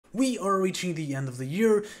We are reaching the end of the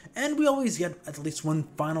year, and we always get at least one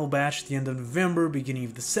final batch at the end of November, beginning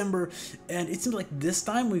of December, and it seems like this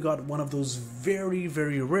time we got one of those very,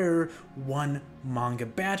 very rare one manga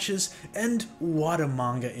batches, and what a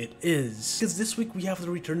manga it is. Because this week we have the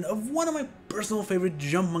return of one of my personal favorite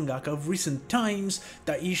Jump mangaka of recent times,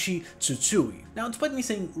 Daishi Tsutsui. Now, despite me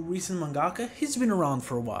saying recent mangaka, he's been around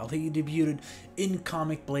for a while. He debuted in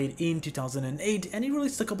Comic Blade in 2008, and he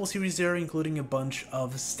released a couple series there, including a bunch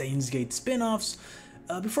of Steins Gate spin-offs,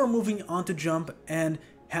 before moving on to Jump and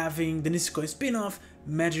having the Nisekoi spin-off,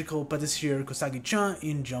 Magical Patissier Kosagi-chan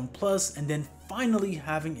in Jump Plus, and then finally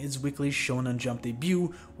having its weekly Shonen Jump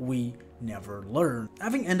debut, We Never Learn.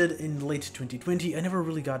 Having ended in late 2020, I never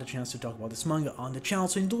really got a chance to talk about this manga on the channel,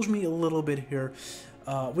 so indulge me a little bit here.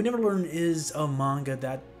 We Never Learn is a manga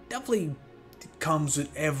that definitely comes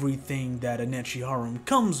with everything that a Nechi harem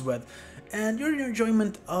comes with, and your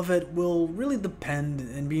enjoyment of it will really depend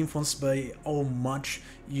and be influenced by how much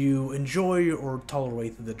you enjoy or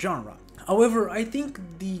tolerate the genre. However, I think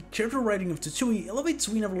the character writing of Tsutsui elevates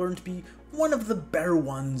We Never Learn to be one of the better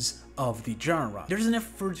ones of the genre. There's an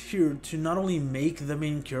effort here to not only make the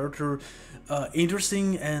main character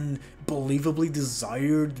interesting and believably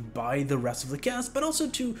desired by the rest of the cast, but also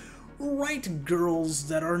to write girls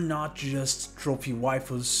that are not just trophy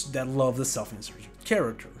waifus that love the self-insert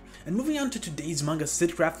character. And moving on to today's manga,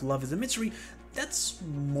 Sidcraft Love is a Mystery, that's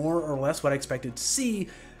more or less what I expected to see,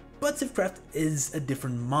 but Sidcraft is a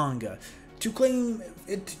different manga. To claim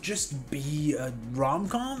it to just be a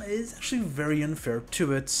rom-com is actually very unfair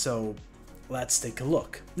to it, so let's take a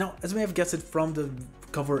look. Now, as you may have guessed it from the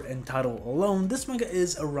cover and title alone, this manga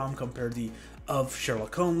is a rom-com parody of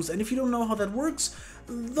Sherlock Holmes, and if you don't know how that works,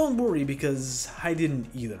 don't worry, because I didn't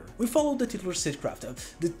either. We followed the titular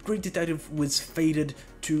Sidcraft, the great detective who is fated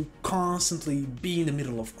to constantly be in the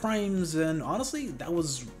middle of crimes, and honestly, that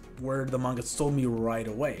was where the manga stole me right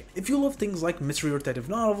away. If you love things like mystery or detective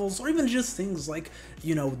novels, or even just things like,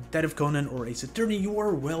 you know, Detective Conan or Ace Attorney, you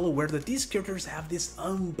are well aware that these characters have this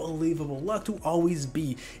unbelievable luck to always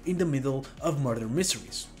be in the middle of murder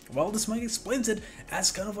mysteries. Well, this manga explains it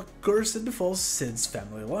as kind of a curse that befalls Sid's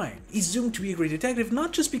family line. He's doomed to be a great detective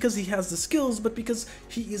not just because he has the skills, but because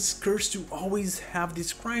he is cursed to always have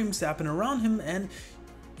these crimes happen around him, and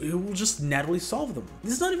he will just naturally solve them.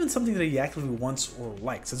 This is not even something that he actively wants or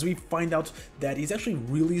likes, as we find out that he's actually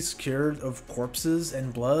really scared of corpses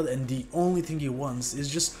and blood, and the only thing he wants is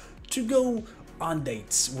just to go on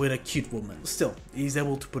dates with a cute woman. Still, he's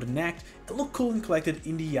able to put an act and look cool and collected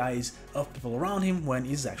in the eyes of people around him when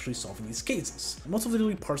he's actually solving these cases. Most of the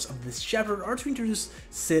early parts of this chapter are to introduce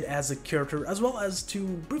Sid as a character, as well as to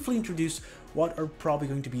briefly introduce what are probably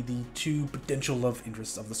going to be the two potential love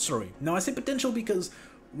interests of the story. Now, I say potential because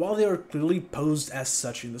while they are clearly posed as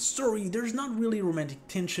such in the story, there's not really romantic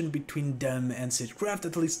tension between them and Sidcraft,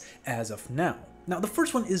 at least as of now. Now, the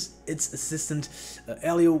first one is its assistant,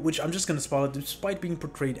 Elio, which I'm just gonna spoil it. Despite being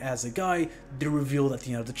portrayed as a guy, they're revealed at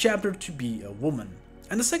the end of the chapter to be a woman.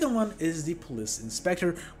 And the second one is the police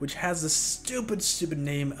inspector, which has the stupid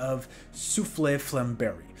name of Souffle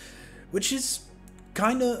Flamberry, which is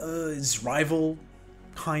kinda his rival,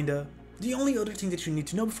 kinda. The only other thing that you need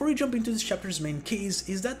to know before you jump into this chapter's main case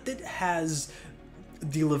is that it has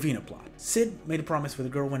the Lavina plot. Sid made a promise with a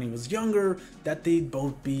girl when he was younger that they'd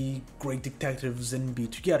both be great detectives and be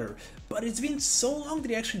together, but it's been so long that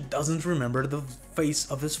he actually doesn't remember the face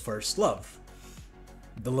of his first love,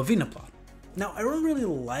 the Lavina plot. Now, I don't really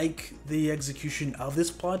like the execution of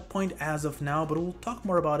this plot point as of now, but we'll talk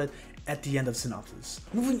more about it at the end of synopsis.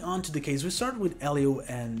 Moving on to the case, we start with Elio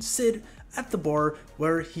and Sid at the bar,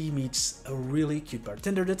 where he meets a really cute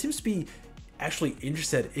bartender that seems to be actually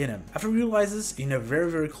interested in him, after he realizes in a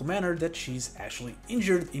very cool manner that she's actually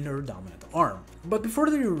injured in her dominant arm. But before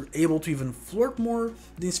they're able to even flirt more,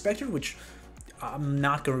 the inspector, which I'm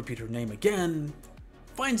not gonna repeat her name again,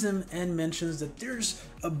 finds him and mentions that there's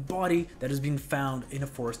a body that has been found in a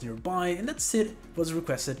forest nearby, and that Sid was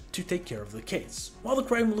requested to take care of the case. While the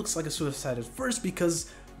crime looks like a suicide at first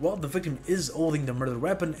because, well, the victim is holding the murder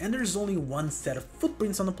weapon and there's only one set of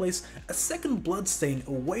footprints on the place, a second blood stain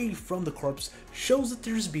away from the corpse shows that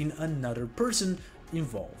there's been another person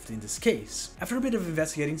involved in this case. After a bit of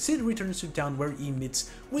investigating, Sid returns to town where he meets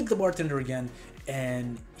with the bartender again,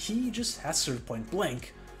 and he just asks her point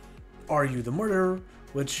blank, "Are you the murderer?"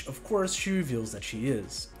 Which, of course, she reveals that she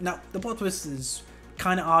is. Now, the plot twist is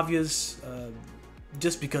kinda obvious,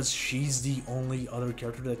 just because she's the only other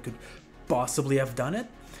character that could possibly have done it.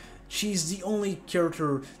 She's the only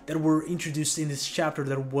character that were introduced in this chapter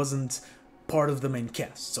that wasn't part of the main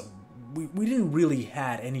cast, so we didn't really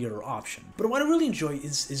had any other option. But what I really enjoy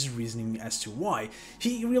is his reasoning as to why.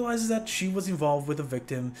 He realizes that she was involved with the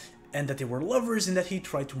victim and that they were lovers and that he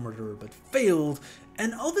tried to murder her but failed,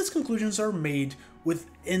 and all these conclusions are made with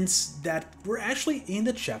hints that were actually in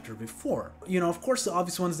the chapter before. You know, of course the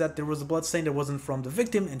obvious ones, that there was a blood stain that wasn't from the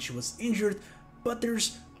victim and she was injured, but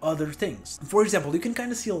there's other things. For example, you can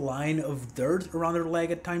kind of see a line of dirt around her leg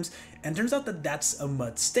at times, and turns out that that's a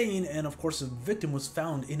mud stain, and of course the victim was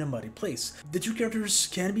found in a muddy place. The two characters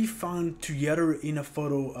can be found together in a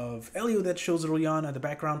photo of Elio that shows early on at the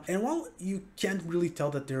background, and while you can't really tell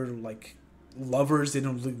that they're like lovers, they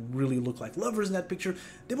don't really look like lovers in that picture,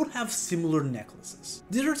 they both have similar necklaces.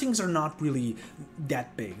 The other things are not really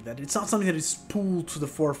that big, that it's not something that is pulled to the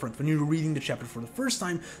forefront when you're reading the chapter for the first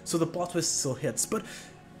time, so the plot twist still hits, but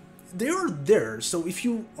they are there, so if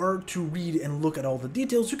you are to read and look at all the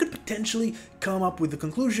details, you could potentially come up with the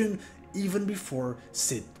conclusion even before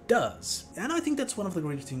Sid does. And I think that's one of the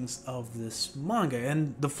great things of this manga,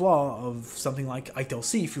 and the flaw of something like I Tell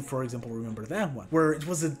C, if you for example remember that one, where it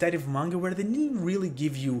was a detective manga where they didn't really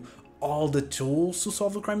give you all the tools to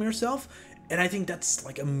solve the crime yourself. And I think that's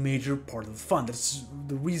like a major part of the fun. That's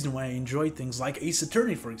the reason why I enjoy things like Ace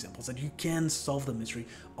Attorney, for example, is that you can solve the mystery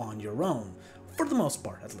on your own. For the most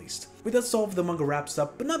part, at least. With that solved, the manga wraps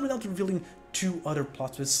up, but not without revealing two other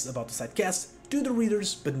plot twists about the side cast to the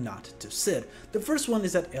readers, but not to Sid. The first one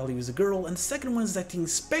is that Ellie is a girl, and the second one is that the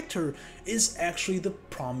inspector is actually the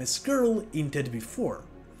promised girl hinted before.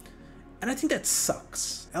 And I think that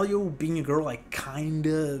sucks. Elio being a girl, I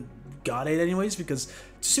kinda got it anyways, because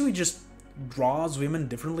Tsui just draws women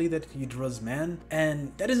differently that he draws men,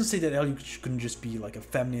 and that doesn't say that Elio couldn't just be like a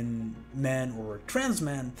feminine man or a trans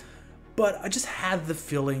man, but I just had the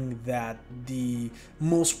feeling that the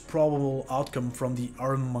most probable outcome from the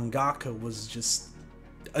Arm mangaka was just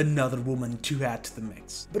another woman to add to the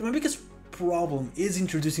mix. But my biggest problem is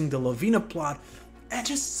introducing the Lavina plot and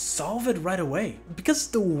just solve it right away. Because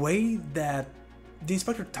the way that the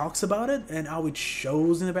inspector talks about it and how it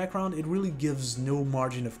shows in the background, it really gives no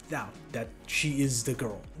margin of doubt that she is the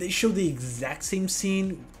girl. They show the exact same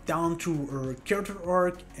scene down to her character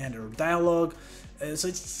arc and her dialogue, so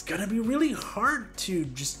it's gonna be really hard to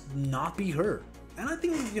just not be her. And I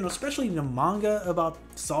think, you know, especially in a manga about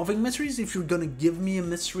solving mysteries, if you're gonna give me a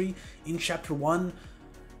mystery in chapter 1,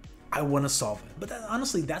 I want to solve it. But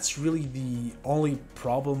honestly, that's really the only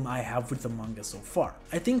problem I have with the manga so far.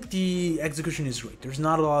 I think the execution is great. There's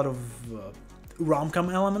not a lot of rom-com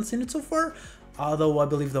elements in it so far, although I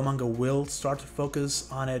believe the manga will start to focus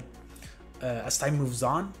on it as time moves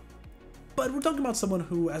on. But we're talking about someone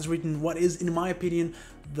who has written what is, in my opinion,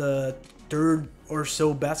 the third or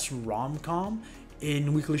so best rom-com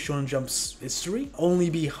in Weekly Shonen Jump's history, only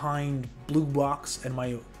behind Blue Box and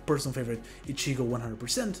my personal favorite, Ichigo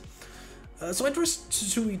 100%. So I trust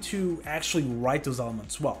Tsui to actually write those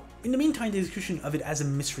elements well. In the meantime, the execution of it as a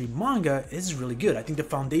mystery manga is really good. I think the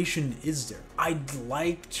foundation is there. I'd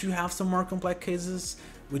like to have some more complex cases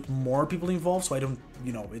with more people involved, so I don't,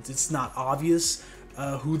 you know, it's not obvious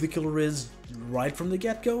who the killer is right from the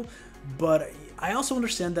get-go, but I also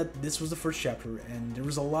understand that this was the first chapter and there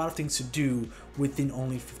was a lot of things to do within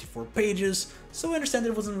only 54 pages, so I understand that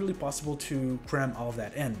it wasn't really possible to cram all of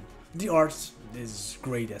that in. The art is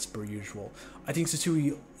great as per usual. I think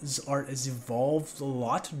Satsui's art has evolved a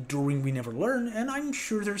lot during We Never Learn, and I'm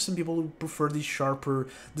sure there's some people who prefer the sharper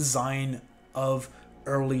design of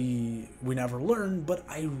early We Never Learn, but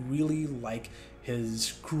I really like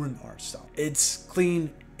his current art style. It's clean,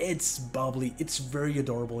 it's bubbly, it's very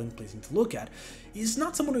adorable and pleasing to look at. He's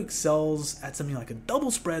not someone who excels at something like a double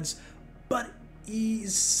spreads, but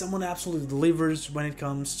he's someone who absolutely delivers when it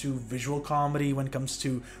comes to visual comedy, when it comes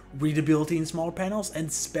to readability in small panels, and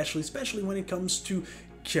especially when it comes to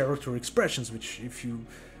character expressions, which if you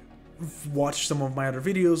watch some of my other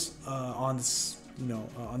videos on this,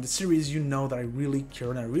 on the series, you know that I really care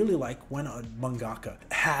and I really like when a mangaka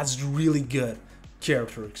has really good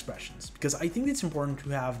character expressions, because I think it's important to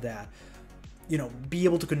have that, be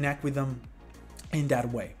able to connect with them in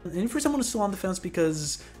that way. And for someone who's still on the fence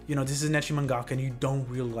because, this is an ecchi mangaka and you don't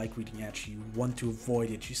really like reading ecchi, you want to avoid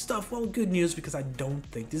ecchi stuff, well, good news, because I don't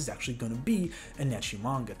think this is actually going to be an ecchi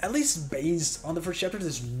manga. At least based on the first chapter,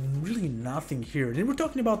 there's really nothing here. And we're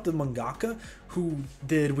talking about the mangaka who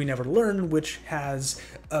did We Never Learn, which has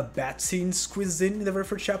a bat scene squeezed in the very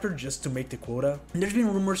first chapter just to make the quota. And there's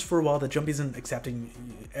been rumors for a while that Jump isn't accepting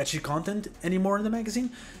ecchi content anymore in the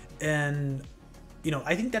magazine, and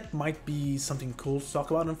I think that might be something cool to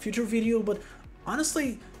talk about in a future video, but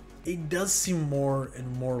honestly, it does seem more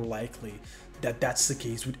and more likely that that's the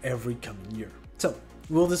case with every coming year. So,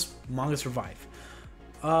 will this manga survive?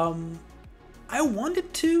 I want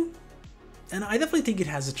it to, and I definitely think it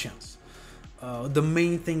has a chance. The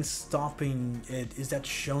main thing stopping it is that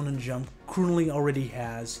Shonen Jump currently already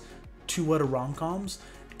has 2 other rom-coms,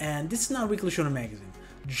 and this is not Weekly Shonen Magazine.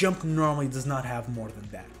 Jump normally does not have more than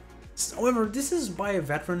that. However, this is by a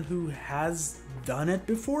veteran who has done it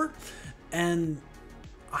before, and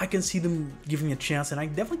I can see them giving it a chance, and I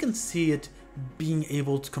definitely can see it being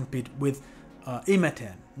able to compete with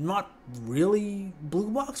Imaten. Not really Blue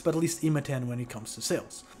Box, but at least Imaten when it comes to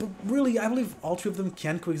sales. But really, I believe all 3 of them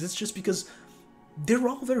can coexist just because they're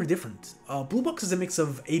all very different. Blue Box is a mix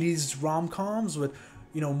of 80s rom-coms with,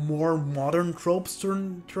 more modern tropes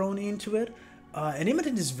thrown into it. And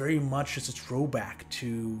Imaten is very much just a throwback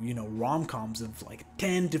to, rom-coms of like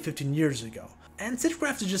 10 to 15 years ago. And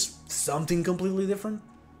Stitchcraft is just something completely different.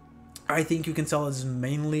 I think you can tell it's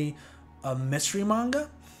mainly a mystery manga,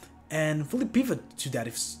 and fully pivot to that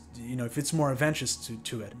if it's more adventurous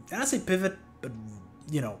to it. And I say pivot, but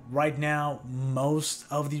right now most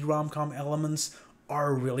of the rom-com elements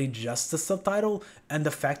are really just the subtitle and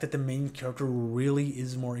the fact that the main character really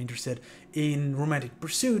is more interested in romantic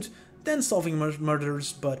pursuit than solving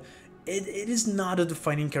murders, but it is not a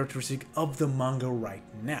defining characteristic of the manga right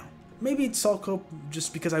now. Maybe it's also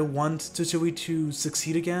just because I want Tsutsui to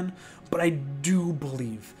succeed again, but I do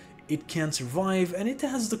believe it can survive and it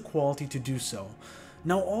has the quality to do so.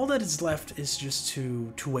 Now all that is left is just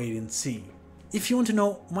to wait and see. If you want to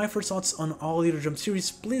know my first thoughts on all the other Jump series,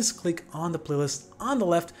 please click on the playlist on the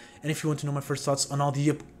left, and if you want to know my first thoughts on all the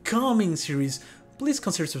upcoming series, please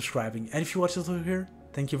consider subscribing. And if you watched this video here,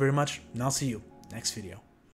 thank you very much, and I'll see you next video.